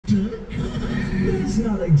That's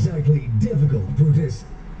not exactly difficult, Brutus.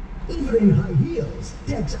 Even in high heels,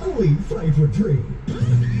 Dex only 5'3".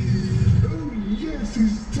 Oh yes,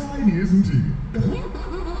 he's tiny, isn't he?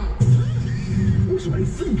 What am I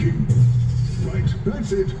thinking? Right,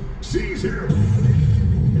 that's it. Seize him!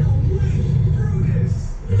 No way, Brutus!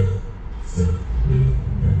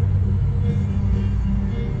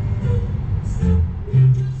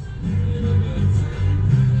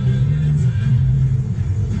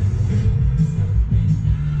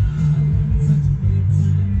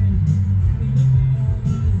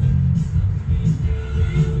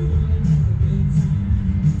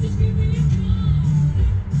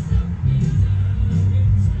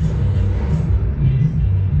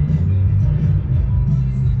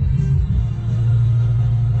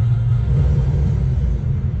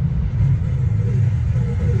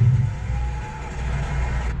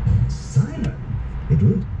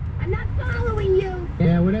 I'm not following you!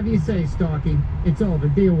 Yeah, whatever you say, Starkey. It's over.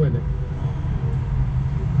 Deal with it.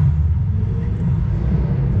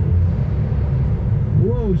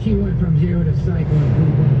 Whoa, she went from 0 to cycle in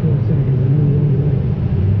 3.4 seconds.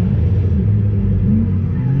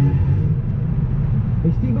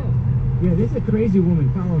 Hey, Steve-O. Yeah, there's a crazy woman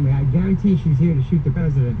following me. I guarantee she's here to shoot the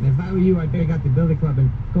president. And if I were you, I'd take out the billy club and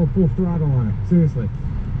go full throttle on her. Seriously.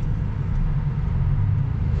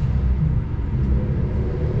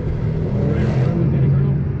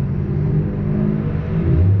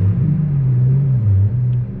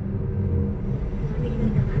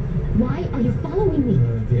 Why are you following me?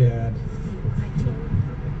 Dad.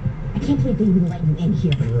 I can't believe they even let you in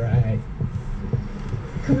here. Right.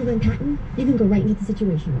 Colonel Patton, you can go right into the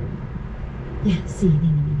situation room. Yeah, see, they need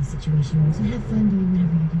me in the situation room, so have fun doing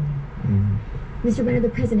whatever you're doing. Mr. Renner, the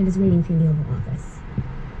president is waiting for you in the Oval Office.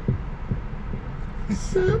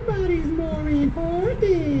 Somebody's more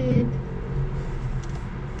important.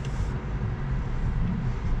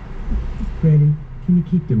 Freddie, can you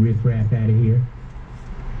keep the riffraff out of here?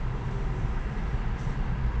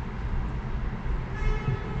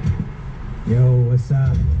 Yo, what's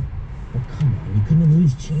up? Oh, come on, you couldn't at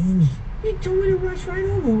least change? You told me to rush right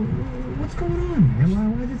over. What's going on, man?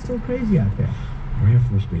 Why is it so crazy out there? Our Air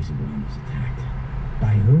Force Base in Guam was attacked.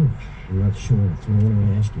 By who? I'm not sure. That's what I wanted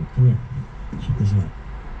to ask you. Come here. Check this out.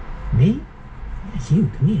 Me? That's you.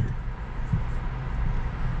 Come here.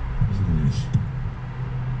 Listen to this.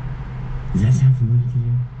 Does that sound familiar to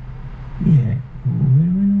you? Yeah. Well,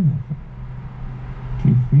 where do I know that from? Can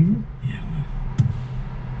you freeze it? Yeah, well.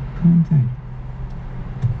 Come on tight.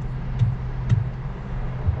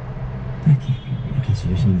 That can't be real. Okay, so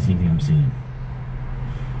you're seeing the same thing I'm seeing.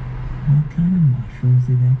 What kind of mushrooms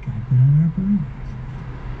did that guy put on our burgers?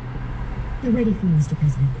 They're ready for you, Mr.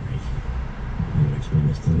 President. I'm going to explain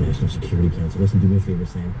this to the National Security Council. Listen, do me a favor,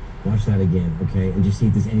 Sam. Watch that again, okay? And just see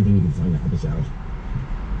if there's anything you can find to help us out.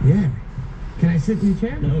 Yeah. Can I sit in the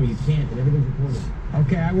chair? No, you can't, and everything's recorded.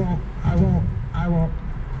 Okay, I won't.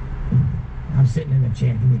 I'm sitting in the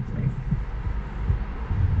chair. Give me a break.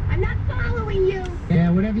 I'm not following you!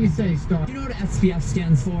 Yeah, whatever you say, Star. Do you know what SPF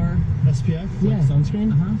stands for? SPF? Yeah. Like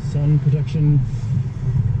sunscreen? Uh-huh. Sun protection.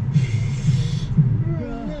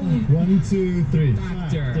 1, 2, 3.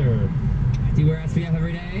 Factor. Factor. Do you wear SPF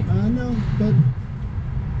every day? No, but...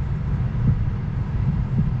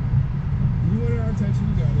 You wanted our attention,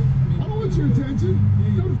 you got it. I don't want your attention.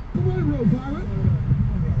 Go away, road pirate.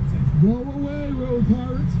 Go away, road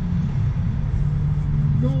pirates.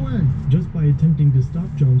 Go away. Just by attempting to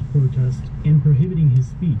stop John's protest and prohibiting his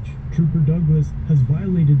speech, Trooper Douglas has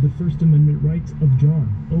violated the First Amendment rights of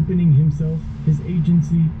John, opening himself, his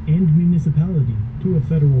agency, and municipality to a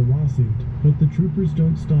federal lawsuit. But the troopers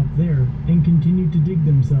don't stop there and continue to dig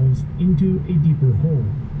themselves into a deeper hole.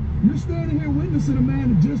 You're standing here witnessing a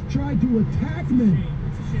man who just tried to attack me.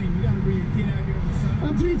 It's a shame. You gotta bring your kid out here on the side.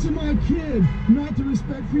 I'm teaching my kid not to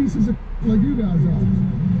respect pieces of like you guys are.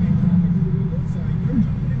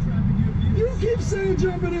 You keep saying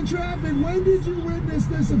jumping in traffic. When did you witness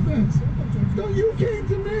this offense? No, you came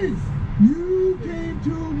to me. You came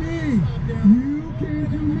to me. You came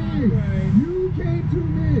to me. You came to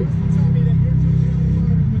me.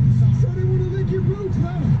 So they want to lick your boots,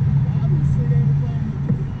 huh?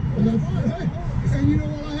 Hey, and you know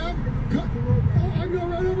what I have? I go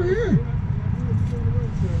right over here.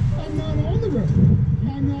 I'm not on the road.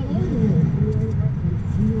 I'm not on the road.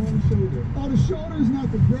 You're on the shoulder. Oh, the shoulder is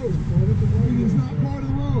not the road. It is not part of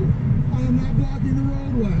the road. I am not blocking the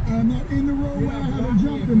roadway. I am not in the roadway. I haven't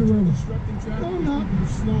jumped in the roadway. No, I'm not.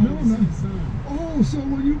 No, I'm not. Oh, so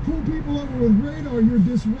when you pull people over with radar, you're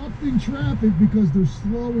disrupting traffic because they're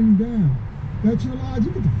slowing down. That's your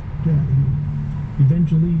logic? Get the f*** out of here.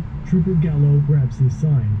 Eventually, Trooper Gallo grabs his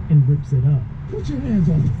sign and rips it up. Put your hands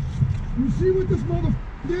on me. You see what this mother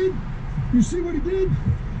did? You see what he did?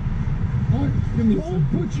 Don't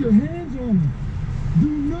put your hands on me. Do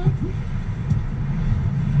not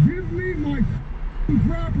give me my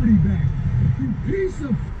property back. You piece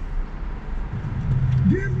of.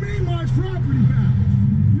 Give me my property back.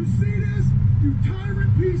 You see this? You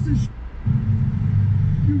tyrant piece of.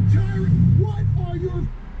 You tyrant. What are your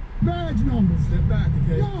badge numbers? Step back,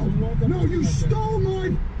 okay? No, you stole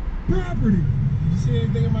my property. You see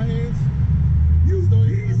anything in my hands? You stole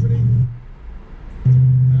your property?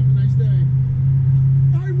 Have a nice day.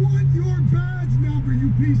 I want your badge number,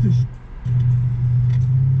 you piece of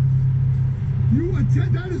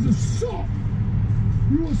that is assault.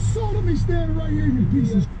 You assaulted me standing right here, you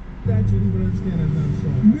piece of That you didn't understand that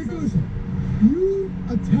assault. Nicholas, you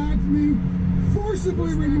attacked me,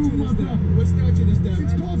 forcibly removed my property. What statute is that?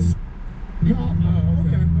 It's called cop. Oh,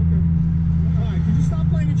 okay. Alright, can you stop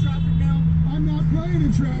playing in traffic now? I'm not playing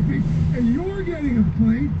in traffic, and you're getting a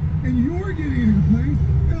complaint, and you're getting a complaint,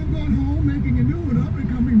 and I'm going home, making a new one up, and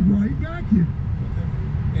coming right back here.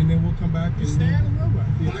 Okay. And then we'll come back and stay on the roadway.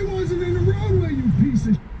 I wasn't in the roadway, you piece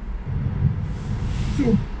of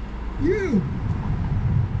So, you.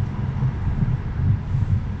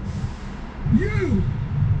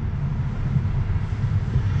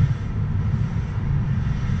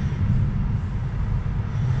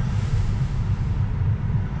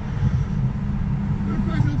 Matter of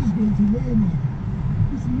fact, I'll just go to Walmart.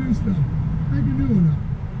 Get some new stuff. Make a new one up.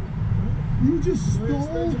 You just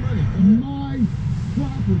stole my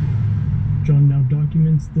property. John now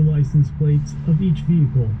documents the license plates of each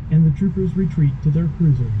vehicle, and the troopers retreat to their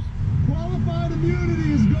cruisers. Qualified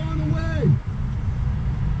immunity has gone away.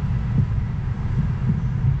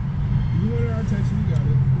 You wanted our attention, you got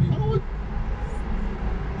it. I don't want...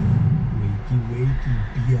 Wakey,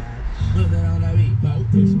 biatch. No, they're on me.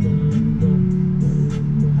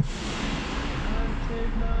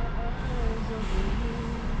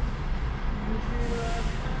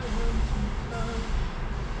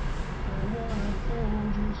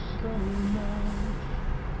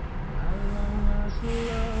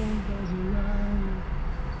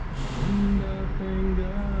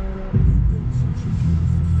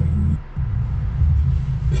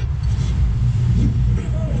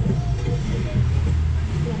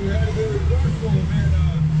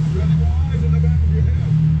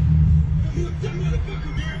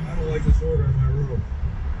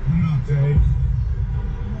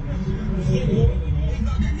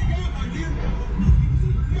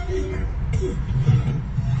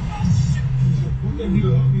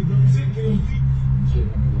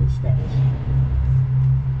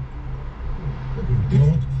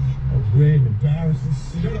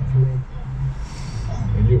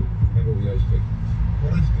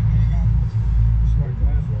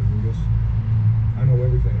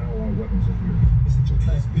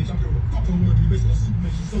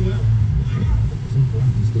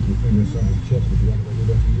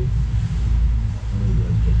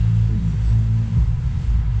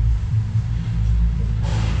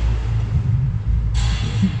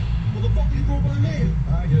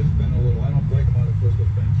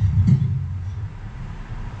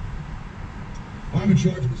 I'm in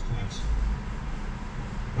charge of this class.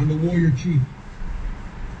 I'm the warrior chief.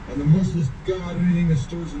 I'm the merciless god of anything that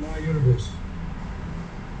stirs in my universe.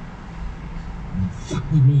 You fuck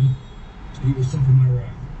with me, so you will suffer my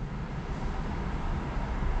wrath.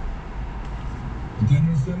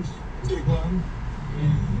 Lieutenant says, stay calm.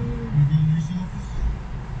 You being nice office?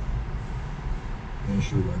 Yeah,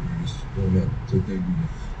 sure, Rodriguez. Go ahead. Take that unit.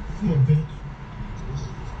 Come on, bitch.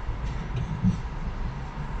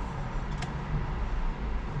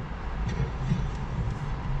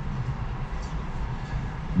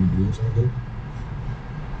 You doing something good?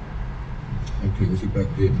 Okay, let's get back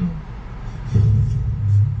to Vietnam.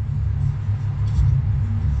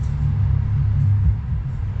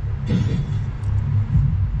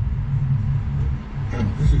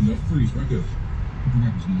 This is enough freeze right there. You can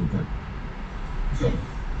have this little part. So.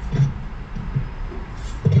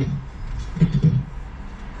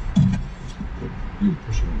 You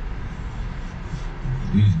push it on.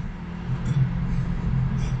 Easy.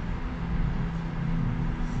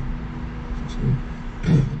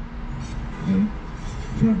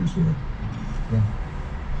 Progress there. Yeah.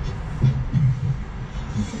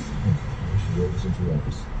 Okay. I should roll this into your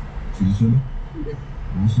office. See you soon? Yeah.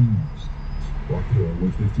 Awesome. Walk the door,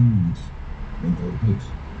 wait 15 minutes, then go to the police.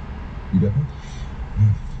 You got that?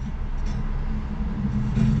 Yeah.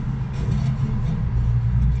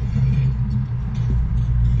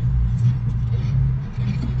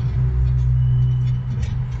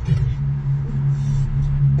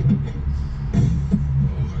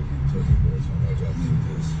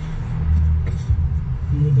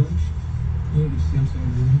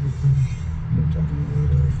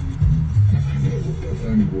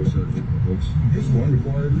 Thanks. Here's one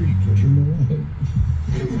before I read. Touch your morale.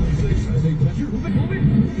 I say touch your... Move it!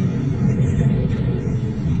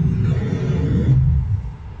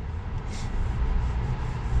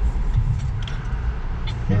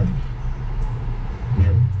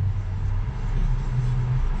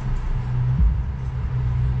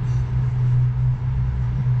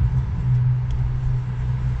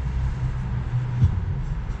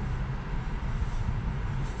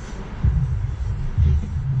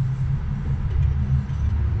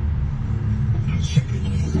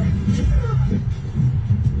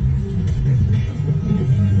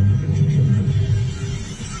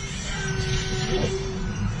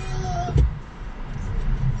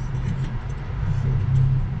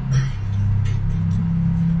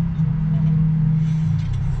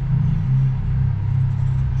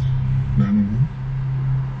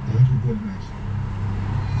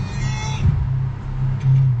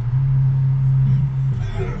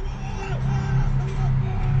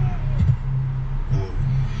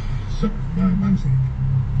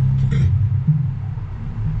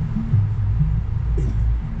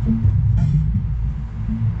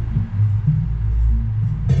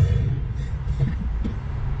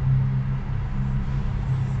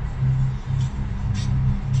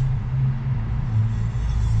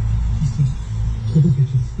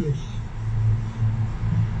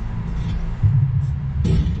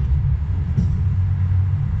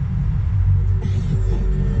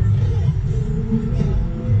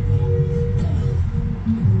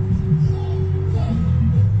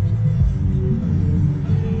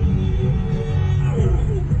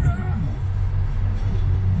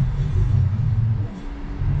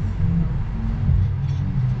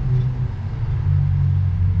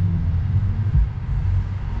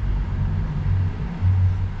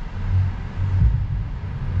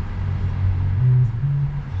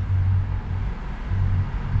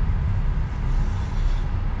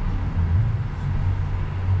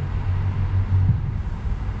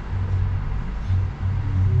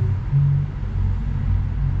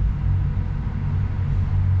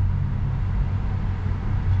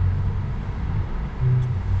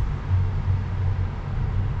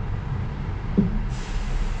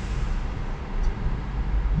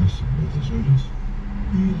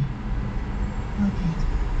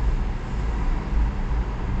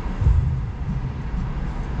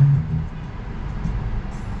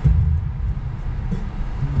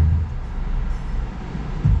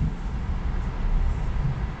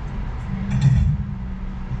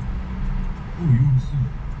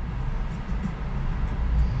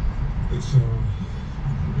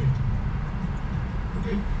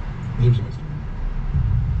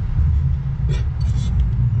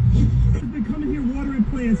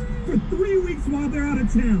 For 3 weeks while they're out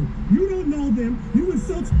of town. You don't know them. You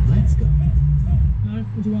insult. Let's go. Hello,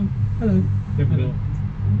 what do you want? Hello. Hello.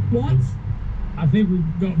 What? I think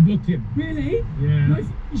we've got booking. Really? Yeah. No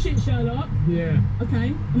shit, Sherlock. Yeah.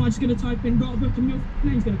 Okay. Am I just going to type in got a book and your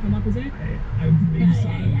name's going to come up, is it? I believe so.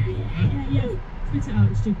 Yeah. Spit it out,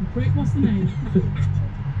 you stupid prick. What's the name?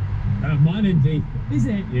 Mine and Ethan. Is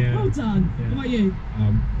it? Yeah. Well done. Yeah. What about you?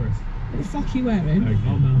 Chris. What the fuck are you wearing? Okay.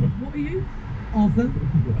 Oh, no. What are you? Arthur?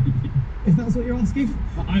 If that's what you're asking?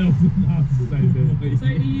 I often ask the same thing. So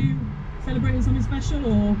are you celebrating something special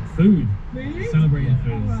or? Food. Really? Celebrating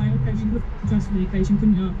food. Oh, right, okay. You could have dressed for the occasion,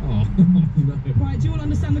 couldn't you? Oh, no. Right, do you all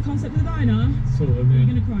understand the concept of the diner? Sort of, Are you yeah.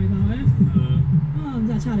 going to cry about it? Oh, is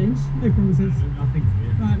that a challenge? No promises. I think so,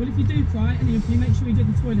 yeah. Right, well if you do cry, any of you, make sure you do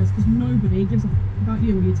the toilets because nobody gives a f about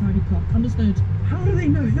you or your tiny cock. Understood? How do they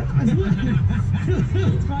know that as well?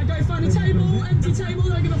 Right, go find a table, empty table,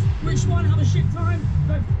 don't give a f which one, have a shit time.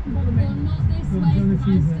 Don't f bother me. Well, not this way, because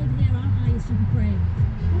I stood here, aren't I, you stupid prick?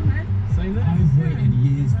 Come on, man. Say that. I've waited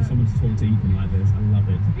years for someone to talk to Ethan like this. I love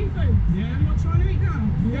it. Ethan, Yeah. you're not trying to eat now?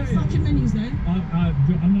 Yeah, What yeah. fucking menus then?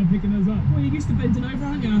 I'm not picking those up. Well, you're used to bending over,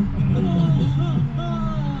 aren't you?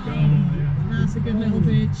 Yeah. That's a good little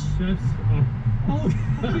bitch. Chefs. Oh,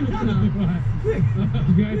 what are you looking at? Right.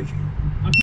 Okay.